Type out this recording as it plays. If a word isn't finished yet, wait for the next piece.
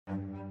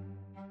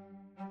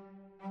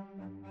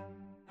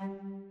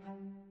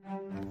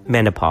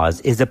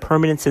Menopause is a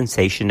permanent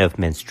sensation of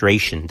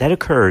menstruation that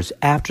occurs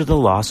after the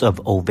loss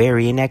of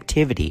ovarian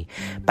activity.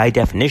 By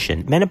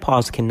definition,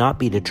 menopause cannot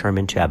be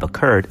determined to have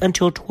occurred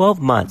until 12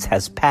 months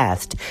has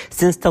passed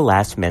since the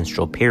last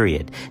menstrual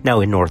period. Now,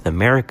 in North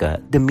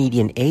America, the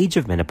median age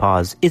of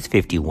menopause is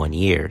 51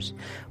 years.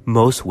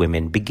 Most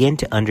women begin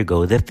to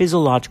undergo the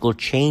physiological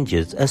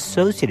changes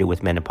associated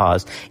with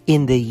menopause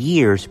in the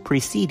years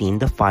preceding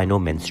the final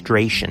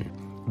menstruation.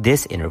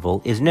 This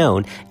interval is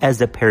known as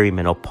the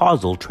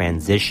perimenopausal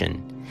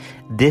transition.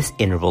 This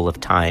interval of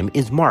time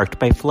is marked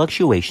by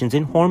fluctuations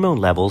in hormone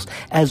levels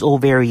as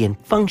ovarian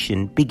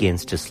function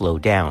begins to slow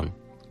down.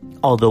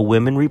 Although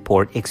women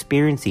report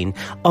experiencing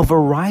a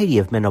variety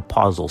of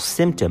menopausal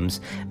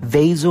symptoms,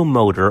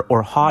 vasomotor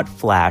or hot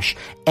flash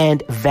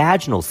and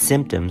vaginal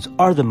symptoms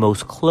are the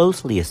most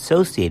closely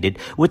associated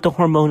with the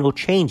hormonal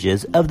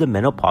changes of the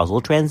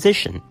menopausal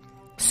transition.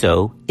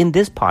 So, in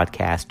this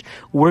podcast,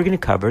 we're going to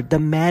cover the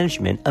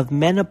management of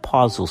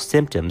menopausal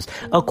symptoms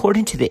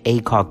according to the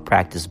ACOG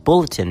Practice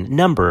Bulletin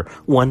number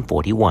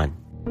 141.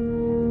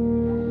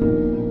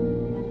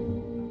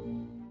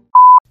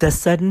 The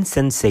sudden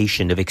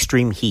sensation of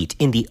extreme heat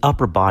in the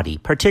upper body,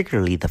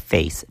 particularly the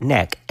face,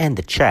 neck, and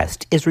the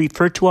chest, is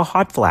referred to a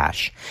hot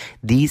flash.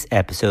 These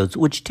episodes,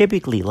 which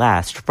typically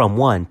last from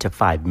 1 to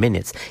 5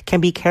 minutes, can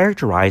be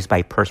characterized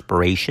by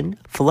perspiration,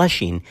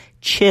 flushing,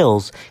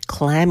 chills,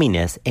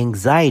 clamminess,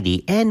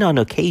 anxiety, and on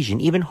occasion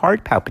even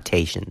heart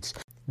palpitations.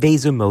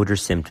 Vasomotor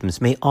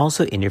symptoms may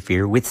also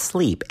interfere with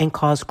sleep and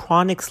cause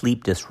chronic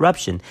sleep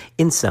disruption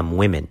in some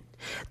women.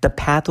 The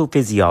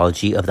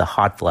pathophysiology of the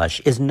hot flush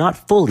is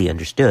not fully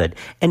understood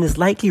and is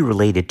likely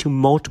related to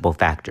multiple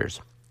factors.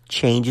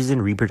 Changes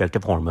in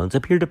reproductive hormones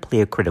appear to play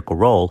a critical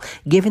role,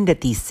 given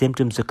that these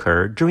symptoms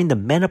occur during the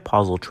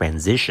menopausal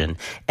transition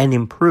and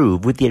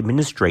improve with the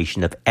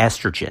administration of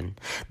estrogen.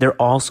 There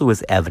also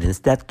is evidence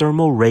that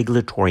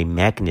thermoregulatory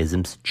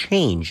mechanisms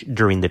change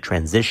during the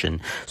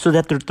transition so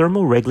that the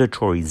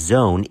thermoregulatory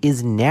zone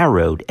is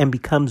narrowed and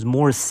becomes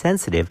more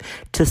sensitive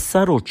to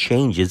subtle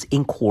changes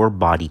in core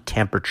body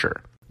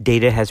temperature.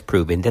 Data has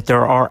proven that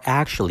there are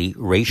actually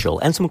racial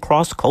and some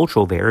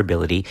cross-cultural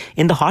variability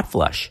in the hot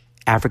flush.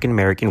 African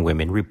American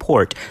women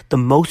report the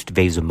most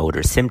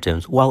vasomotor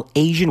symptoms, while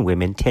Asian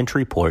women tend to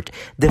report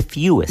the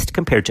fewest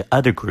compared to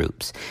other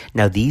groups.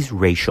 Now, these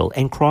racial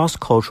and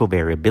cross-cultural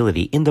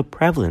variability in the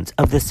prevalence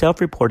of the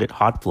self-reported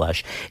hot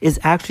flush is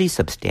actually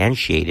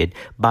substantiated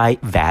by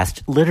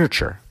vast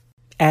literature.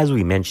 As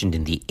we mentioned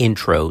in the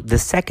intro, the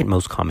second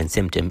most common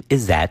symptom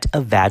is that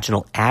of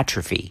vaginal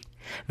atrophy.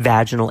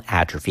 Vaginal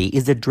atrophy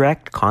is a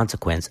direct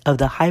consequence of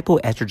the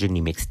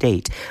hypoestrogenic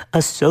state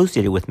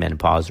associated with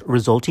menopause,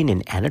 resulting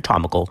in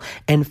anatomical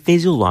and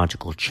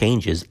physiological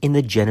changes in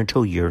the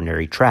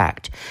genitourinary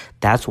tract.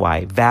 That's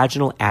why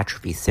vaginal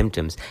atrophy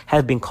symptoms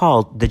have been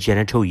called the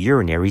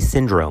genitourinary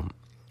syndrome.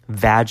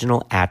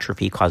 Vaginal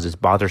atrophy causes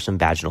bothersome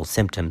vaginal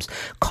symptoms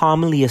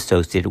commonly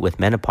associated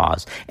with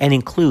menopause and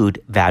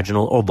include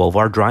vaginal or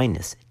vulvar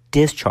dryness,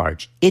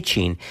 discharge,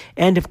 itching,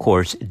 and of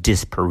course,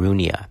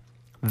 dyspareunia.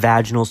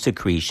 Vaginal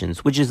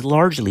secretions, which is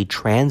largely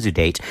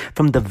transudate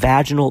from the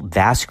vaginal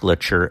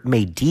vasculature,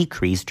 may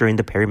decrease during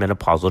the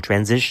perimenopausal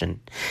transition.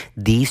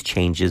 These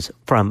changes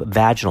from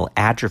vaginal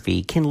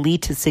atrophy can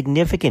lead to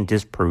significant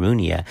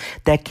dyspareunia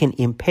that can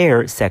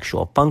impair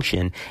sexual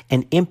function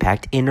and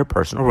impact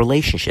interpersonal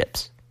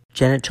relationships.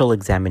 Genital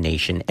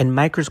examination and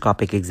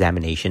microscopic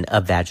examination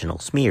of vaginal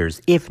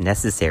smears, if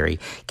necessary,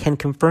 can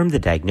confirm the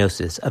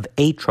diagnosis of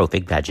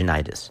atrophic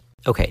vaginitis.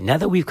 Okay, now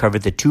that we've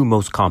covered the two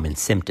most common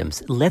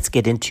symptoms, let's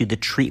get into the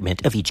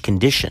treatment of each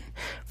condition.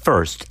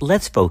 First,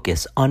 let's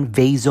focus on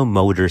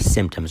vasomotor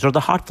symptoms, or the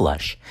hot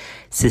flush.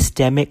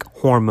 Systemic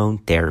hormone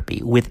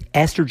therapy with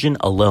estrogen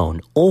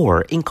alone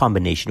or in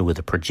combination with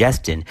a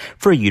progestin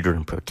for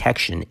uterine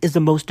protection is the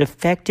most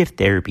effective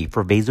therapy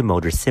for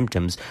vasomotor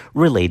symptoms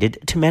related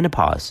to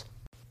menopause.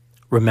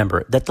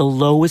 Remember that the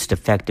lowest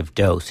effective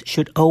dose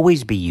should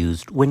always be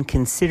used when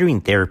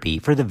considering therapy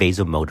for the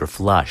vasomotor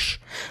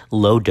flush.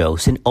 Low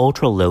dose and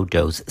ultra-low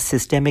dose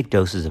systemic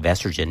doses of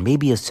estrogen may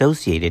be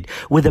associated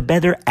with a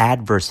better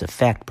adverse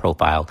effect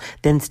profile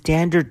than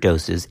standard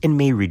doses and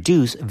may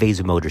reduce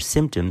vasomotor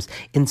symptoms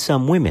in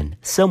some women.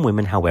 Some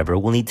women, however,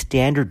 will need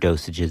standard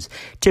dosages,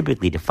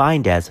 typically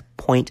defined as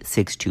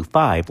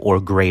 0.625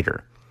 or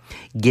greater.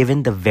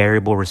 Given the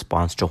variable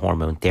response to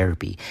hormone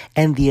therapy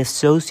and the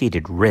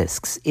associated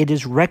risks, it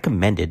is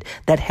recommended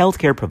that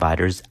healthcare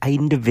providers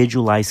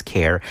individualize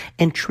care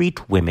and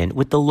treat women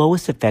with the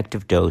lowest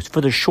effective dose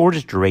for the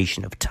shortest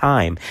duration of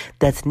time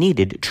that's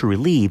needed to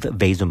relieve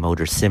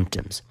vasomotor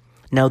symptoms.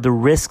 Now, the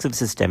risks of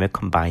systemic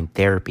combined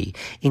therapy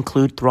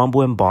include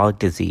thromboembolic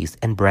disease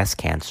and breast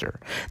cancer.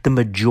 The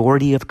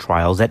majority of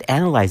trials that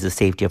analyze the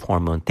safety of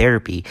hormone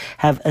therapy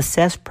have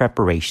assessed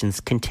preparations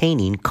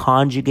containing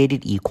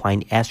conjugated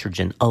equine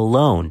estrogen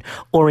alone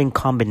or in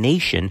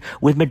combination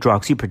with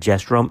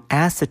medroxyprogesterone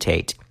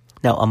acetate.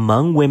 Now,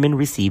 among women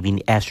receiving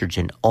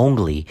estrogen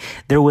only,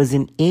 there was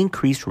an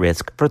increased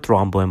risk for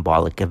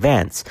thromboembolic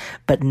events,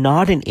 but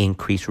not an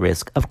increased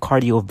risk of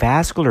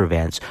cardiovascular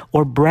events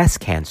or breast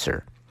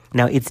cancer.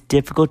 Now, it's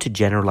difficult to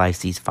generalize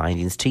these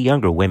findings to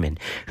younger women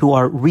who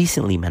are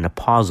recently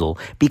menopausal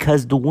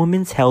because the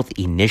Women's Health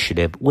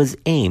Initiative was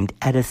aimed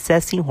at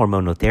assessing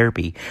hormonal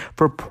therapy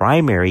for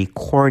primary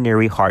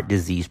coronary heart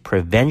disease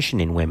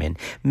prevention in women,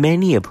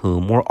 many of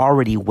whom were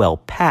already well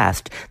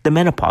past the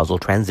menopausal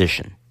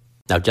transition.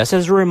 Now, just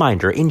as a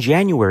reminder, in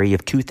January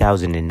of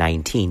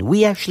 2019,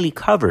 we actually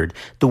covered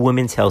the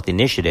Women's Health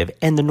Initiative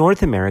and the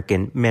North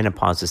American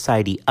Menopause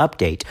Society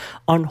update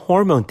on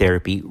hormone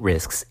therapy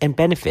risks and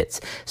benefits.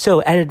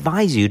 So I'd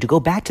advise you to go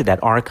back to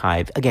that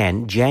archive,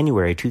 again,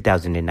 January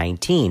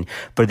 2019,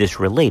 for this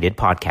related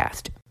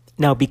podcast.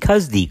 Now,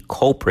 because the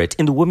culprit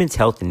in the Women's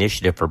Health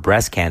Initiative for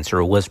breast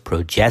cancer was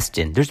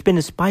progestin, there's been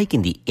a spike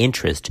in the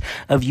interest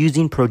of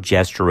using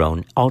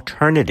progesterone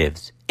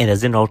alternatives and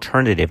as an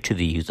alternative to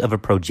the use of a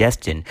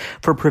progestin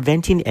for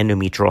preventing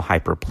endometrial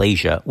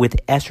hyperplasia with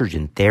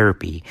estrogen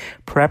therapy,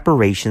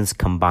 preparations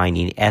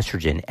combining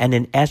estrogen and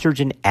an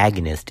estrogen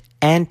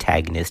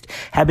agonist/antagonist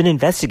have been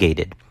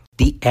investigated.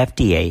 The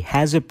FDA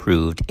has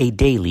approved a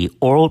daily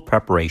oral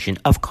preparation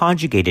of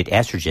conjugated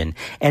estrogen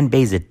and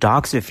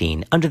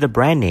bazodoxifene under the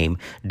brand name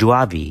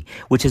Duavi,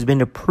 which has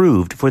been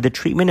approved for the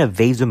treatment of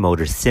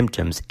vasomotor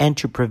symptoms and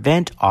to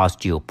prevent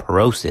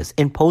osteoporosis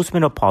in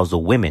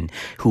postmenopausal women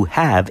who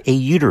have a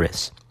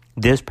uterus.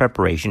 This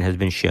preparation has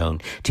been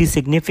shown to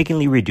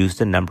significantly reduce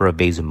the number of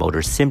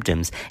vasomotor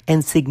symptoms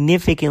and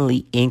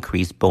significantly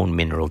increase bone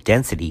mineral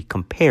density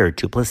compared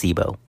to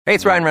placebo. Hey,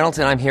 it's Ryan Reynolds,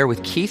 and I'm here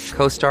with Keith,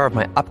 co-star of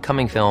my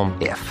upcoming film,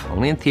 If,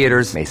 only in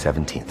theaters May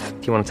 17th.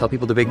 Do you want to tell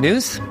people the big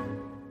news?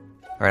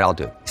 All right, I'll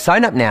do it.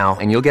 Sign up now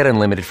and you'll get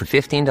unlimited for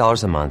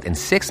 $15 a month and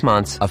 6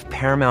 months of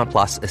Paramount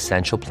Plus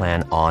Essential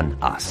Plan on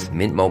us.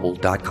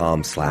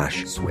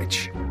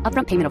 MintMobile.com/switch.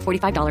 Upfront payment of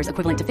 $45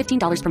 equivalent to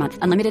 $15 per month.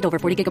 Unlimited over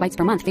 40 gigabytes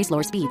per month. Face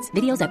lower speeds.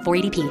 Videos at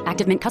 480p.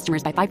 Active Mint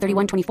customers by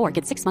 531.24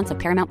 get 6 months of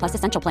Paramount Plus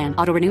Essential Plan.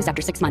 Auto renews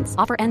after 6 months.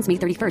 Offer ends May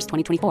 31st,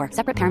 2024.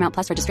 Separate Paramount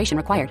Plus registration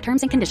required.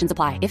 Terms and conditions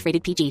apply if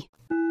rated PG.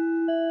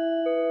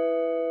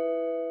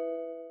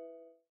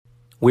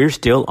 We're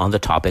still on the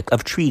topic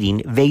of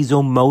treating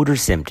vasomotor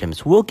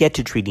symptoms. We'll get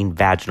to treating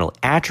vaginal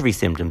atrophy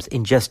symptoms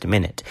in just a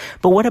minute.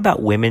 But what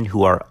about women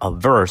who are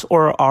averse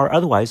or are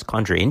otherwise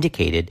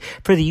contraindicated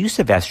for the use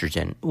of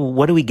estrogen?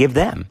 What do we give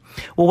them?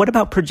 Well, what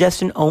about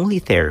progestin-only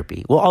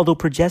therapy? Well, although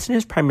progestin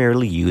is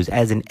primarily used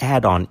as an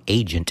add-on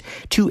agent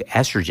to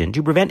estrogen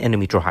to prevent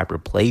endometrial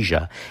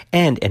hyperplasia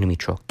and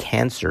endometrial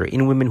cancer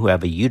in women who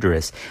have a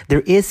uterus,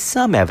 there is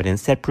some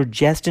evidence that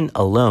progestin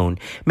alone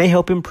may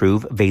help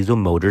improve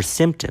vasomotor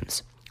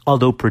symptoms.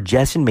 Although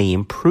progestin may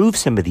improve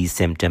some of these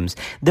symptoms,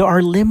 there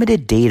are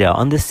limited data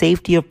on the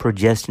safety of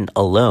progestin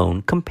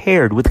alone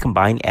compared with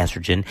combined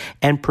estrogen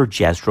and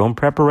progesterone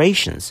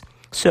preparations.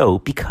 So,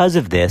 because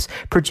of this,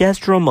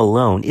 progesterone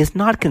alone is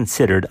not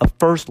considered a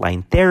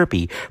first-line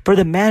therapy for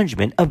the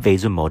management of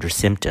vasomotor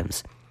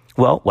symptoms.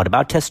 Well, what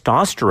about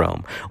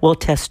testosterone? Well,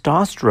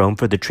 testosterone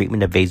for the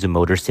treatment of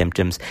vasomotor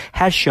symptoms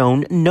has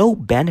shown no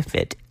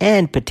benefit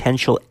and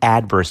potential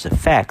adverse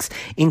effects,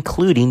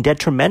 including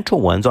detrimental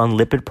ones on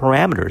lipid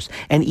parameters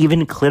and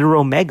even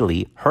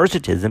clitoromegaly,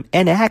 hirsutism,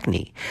 and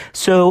acne.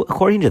 So,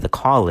 according to the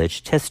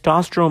college,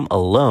 testosterone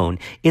alone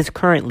is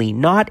currently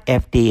not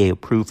FDA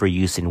approved for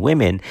use in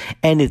women,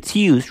 and its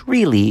use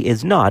really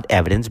is not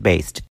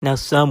evidence-based. Now,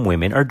 some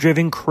women are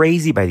driven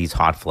crazy by these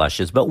hot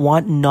flushes but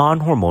want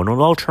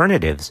non-hormonal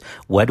alternatives.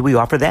 What do we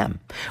offer them?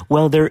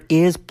 Well, there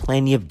is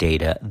plenty of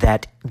data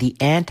that the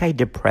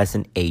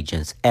antidepressant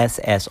agents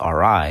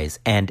SSRIs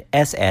and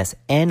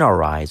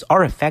SSNRIs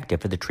are effective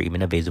for the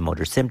treatment of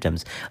vasomotor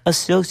symptoms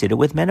associated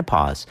with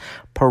menopause.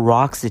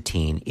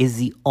 Paroxetine is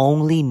the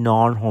only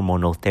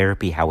non-hormonal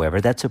therapy,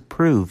 however, that's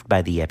approved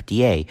by the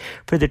FDA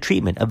for the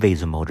treatment of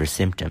vasomotor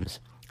symptoms.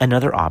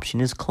 Another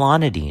option is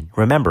clonidine.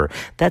 Remember,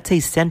 that's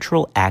a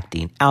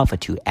central-acting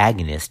alpha-2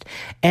 agonist,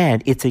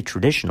 and it's a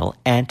traditional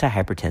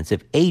antihypertensive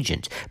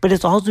agent, but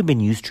it's also been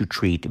used to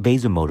treat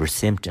vasomotor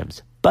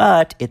symptoms.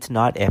 But it's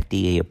not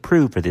FDA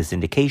approved for this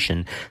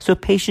indication, so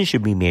patients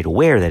should be made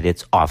aware that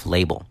it's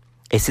off-label.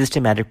 A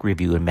systematic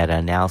review and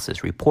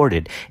meta-analysis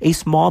reported a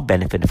small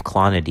benefit of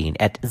clonidine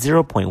at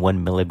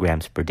 0.1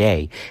 milligrams per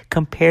day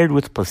compared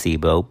with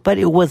placebo, but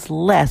it was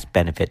less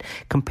benefit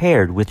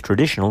compared with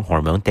traditional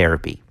hormone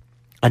therapy.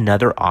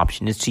 Another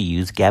option is to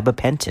use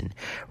gabapentin.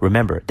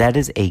 Remember, that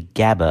is a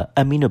GABA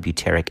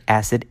aminobutyric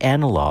acid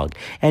analog,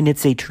 and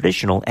it's a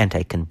traditional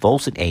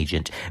anticonvulsant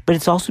agent, but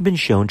it's also been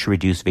shown to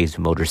reduce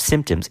vasomotor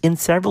symptoms in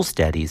several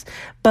studies,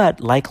 but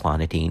like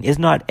clonidine, is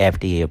not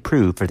FDA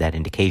approved for that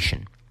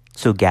indication.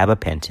 So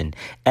gabapentin,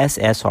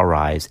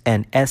 SSRIs,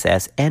 and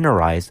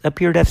SSNRIs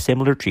appear to have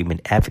similar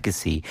treatment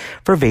efficacy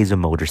for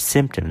vasomotor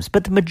symptoms,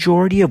 but the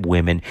majority of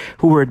women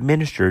who were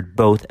administered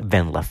both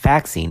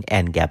venlafaxine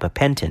and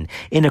gabapentin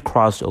in a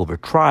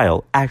crossover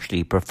trial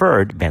actually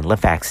preferred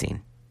venlafaxine.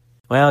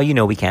 Well,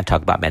 we can't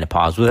talk about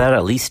menopause without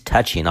at least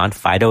touching on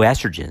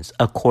phytoestrogens.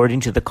 According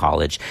to the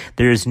college,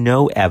 there is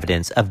no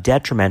evidence of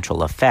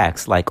detrimental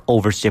effects like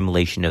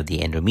overstimulation of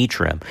the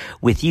endometrium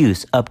with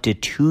use up to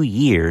 2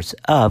 years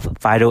of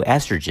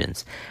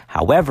phytoestrogens.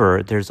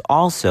 However, there's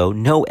also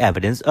no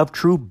evidence of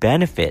true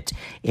benefit.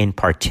 In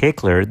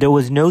particular, there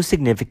was no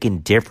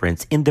significant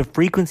difference in the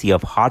frequency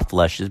of hot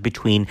flushes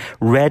between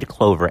red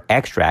clover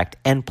extract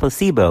and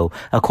placebo,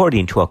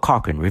 according to a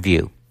Cochrane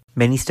review.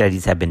 Many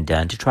studies have been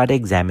done to try to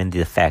examine the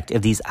effect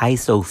of these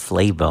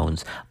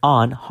isoflavones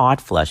on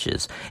hot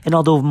flushes, and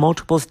although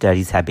multiple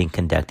studies have been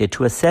conducted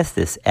to assess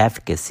this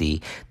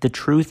efficacy, the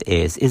truth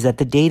is that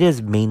the data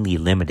is mainly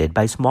limited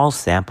by small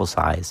sample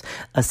size,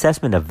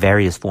 assessment of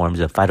various forms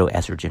of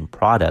phytoestrogen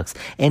products,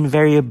 and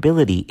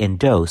variability in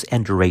dose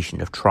and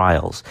duration of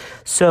trials.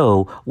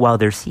 So, while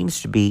there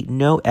seems to be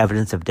no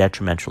evidence of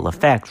detrimental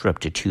effects for up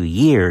to 2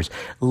 years,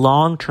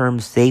 long-term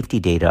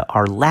safety data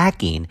are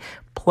lacking.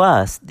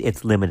 Plus,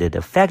 its limited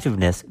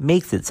effectiveness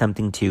makes it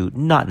something to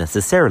not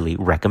necessarily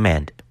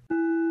recommend.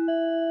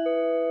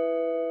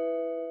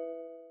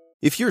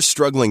 If you're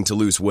struggling to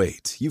lose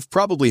weight, you've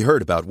probably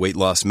heard about weight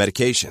loss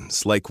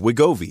medications like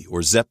Wegovy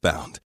or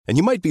Zepbound, and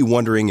you might be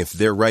wondering if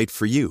they're right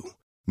for you.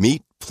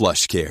 Meet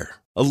PlushCare,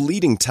 a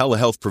leading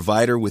telehealth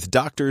provider with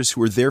doctors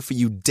who are there for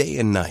you day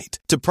and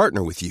night to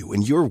partner with you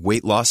in your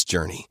weight loss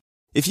journey.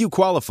 If you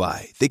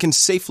qualify, they can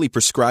safely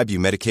prescribe you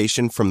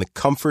medication from the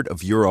comfort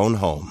of your own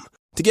home.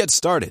 To get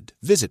started,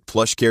 visit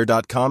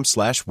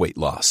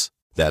plushcare.com/weightloss.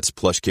 That's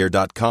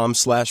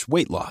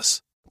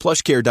plushcare.com/weightloss.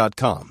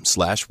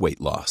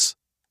 plushcare.com/weightloss.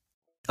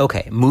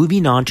 Okay,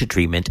 moving on to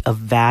treatment of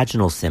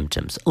vaginal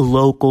symptoms.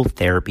 Local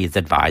therapy is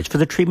advised for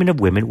the treatment of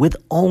women with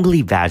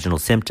only vaginal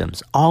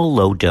symptoms. All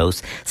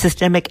low-dose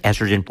systemic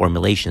estrogen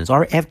formulations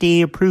are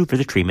FDA approved for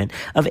the treatment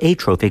of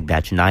atrophic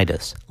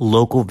vaginitis,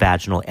 local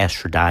vaginal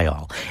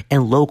estradiol,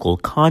 and local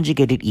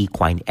conjugated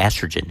equine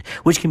estrogen,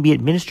 which can be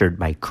administered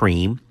by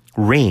cream,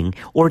 ring,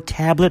 or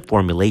tablet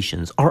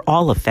formulations, are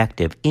all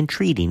effective in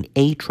treating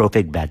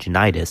atrophic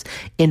vaginitis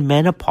in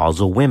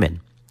menopausal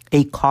women.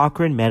 A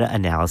Cochrane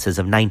meta-analysis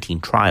of 19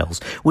 trials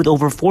with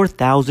over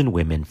 4,000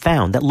 women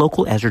found that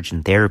local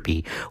estrogen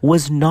therapy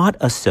was not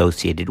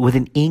associated with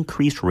an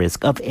increased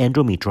risk of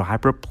endometrial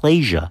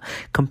hyperplasia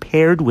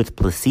compared with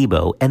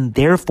placebo, and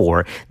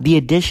therefore the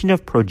addition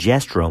of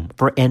progesterone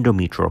for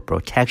endometrial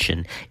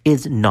protection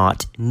is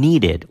not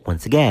needed.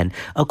 Once again,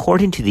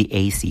 according to the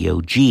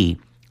ACOG,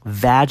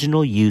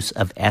 vaginal use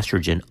of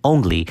estrogen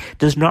only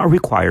does not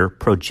require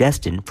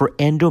progestin for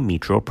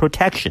endometrial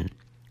protection.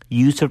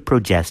 Use of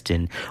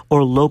progestin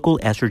or local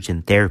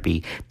estrogen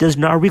therapy does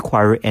not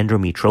require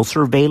endometrial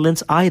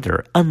surveillance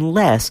either,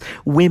 unless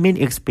women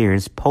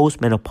experience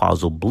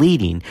postmenopausal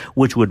bleeding,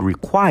 which would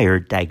require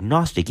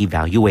diagnostic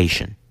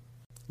evaluation.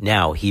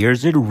 Now,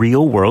 here's a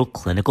real-world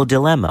clinical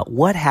dilemma.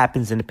 What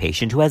happens in a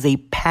patient who has a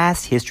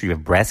past history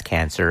of breast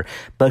cancer,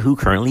 but who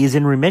currently is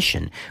in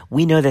remission?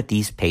 We know that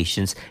these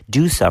patients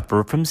do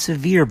suffer from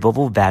severe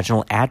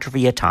vulvovaginal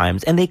atrophy at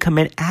times, and they come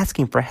in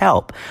asking for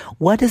help.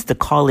 What does the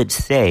college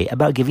say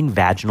about giving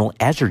vaginal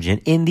estrogen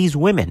in these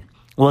women?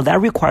 Well,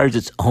 that requires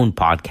its own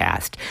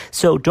podcast.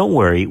 So don't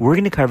worry, we're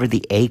going to cover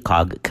the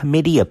ACOG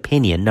Committee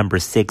Opinion number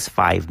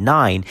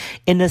 659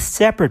 in a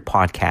separate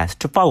podcast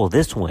to follow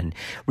this one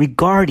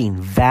regarding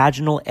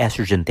vaginal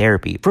estrogen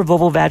therapy for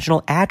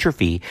vulvovaginal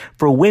atrophy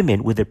for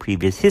women with a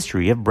previous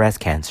history of breast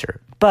cancer.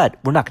 But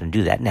we're not going to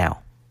do that now.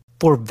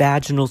 For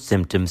vaginal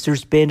symptoms,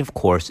 there's been, of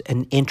course,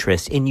 an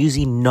interest in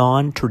using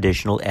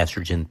non-traditional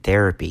estrogen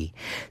therapy.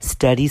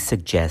 Studies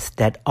suggest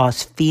that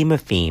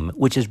osfemifene,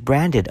 which is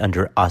branded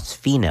under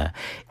Osfena,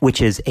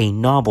 which is a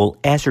novel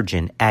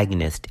estrogen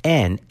agonist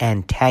and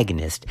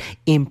antagonist,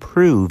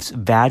 improves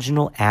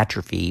vaginal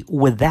atrophy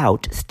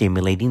without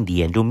stimulating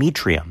the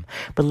endometrium.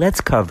 But let's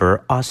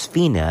cover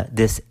Osfena,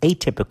 this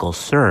atypical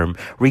SERM,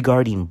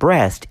 regarding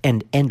breast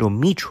and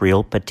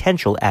endometrial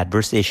potential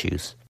adverse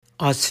issues.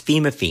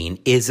 Osfemifene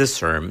is a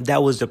SERM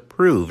that was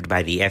approved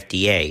by the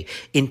FDA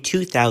in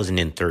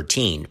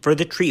 2013 for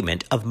the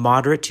treatment of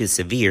moderate to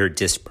severe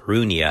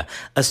dyspareunia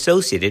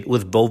associated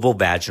with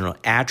vulvovaginal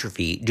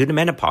atrophy due to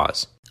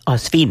menopause.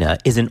 Osfena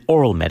is an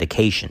oral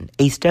medication.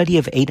 A study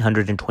of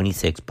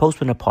 826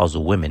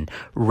 postmenopausal women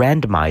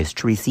randomized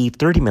to receive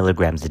 30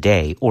 milligrams a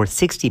day or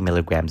 60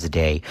 milligrams a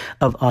day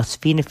of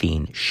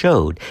osfemifene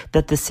showed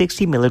that the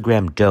 60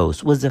 milligram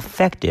dose was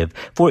effective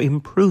for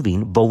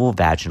improving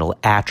vulvovaginal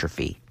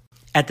atrophy.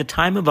 At the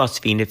time of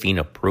osfemifene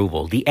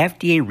approval, the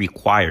FDA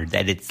required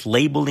that its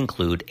label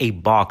include a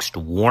boxed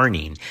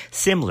warning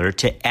similar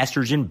to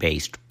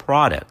estrogen-based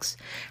products.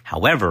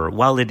 However,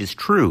 while it is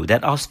true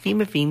that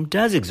osfemifene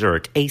does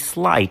exert a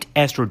slight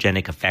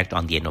estrogenic effect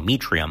on the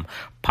endometrium,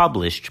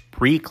 published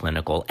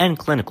preclinical and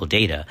clinical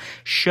data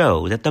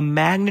show that the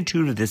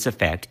magnitude of this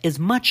effect is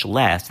much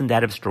less than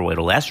that of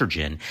steroidal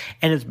estrogen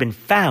and has been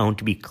found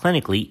to be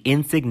clinically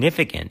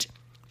insignificant.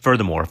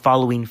 Furthermore,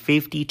 following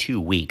 52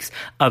 weeks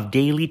of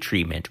daily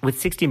treatment with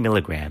 60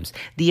 milligrams,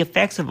 the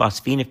effects of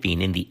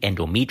osfemifene in the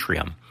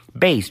endometrium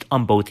based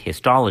on both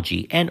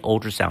histology and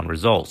ultrasound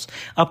results,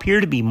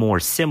 appear to be more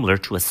similar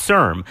to a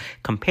SERM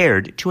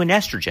compared to an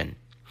estrogen.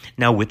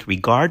 Now, with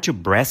regard to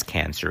breast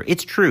cancer,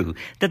 it's true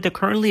that the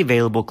currently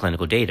available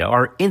clinical data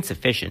are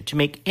insufficient to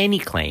make any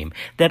claim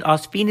that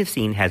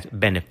osfenacine has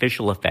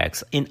beneficial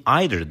effects in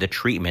either the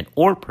treatment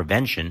or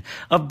prevention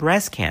of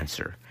breast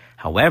cancer.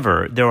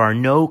 However, there are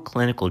no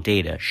clinical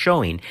data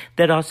showing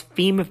that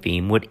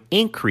osfemifene would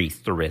increase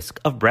the risk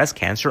of breast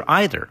cancer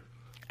either.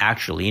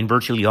 Actually, in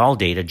virtually all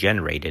data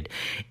generated,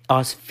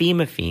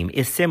 osfemifene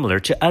is similar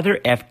to other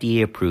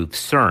FDA-approved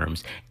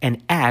SERMs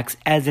and acts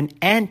as an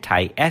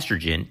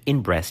anti-estrogen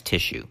in breast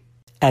tissue.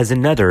 As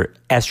another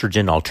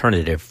estrogen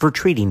alternative for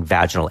treating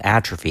vaginal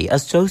atrophy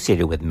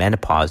associated with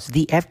menopause,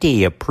 the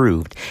FDA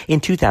approved in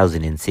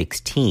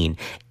 2016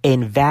 a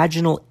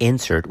vaginal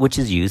insert which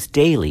is used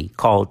daily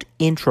called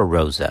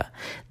Intrarosa.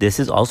 This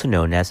is also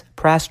known as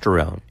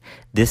prasterone.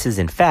 This is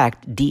in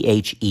fact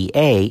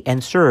DHEA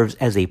and serves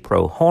as a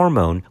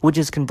prohormone which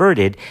is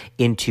converted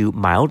into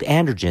mild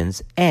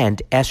androgens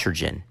and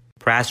estrogen.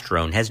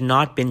 Prasterone has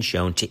not been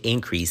shown to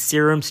increase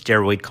serum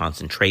steroid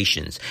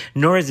concentrations,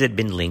 nor has it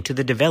been linked to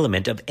the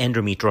development of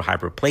endometrial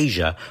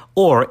hyperplasia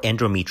or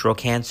endometrial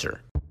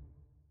cancer.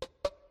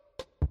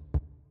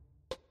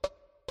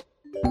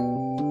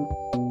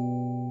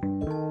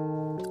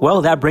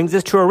 Well, that brings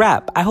us to a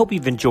wrap. I hope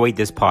you've enjoyed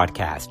this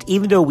podcast.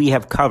 Even though we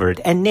have covered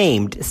and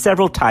named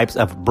several types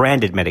of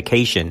branded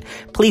medication,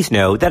 please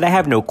know that I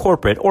have no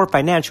corporate or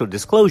financial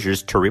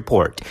disclosures to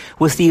report.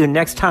 We'll see you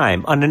next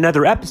time on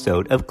another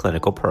episode of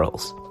Clinical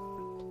Pearls.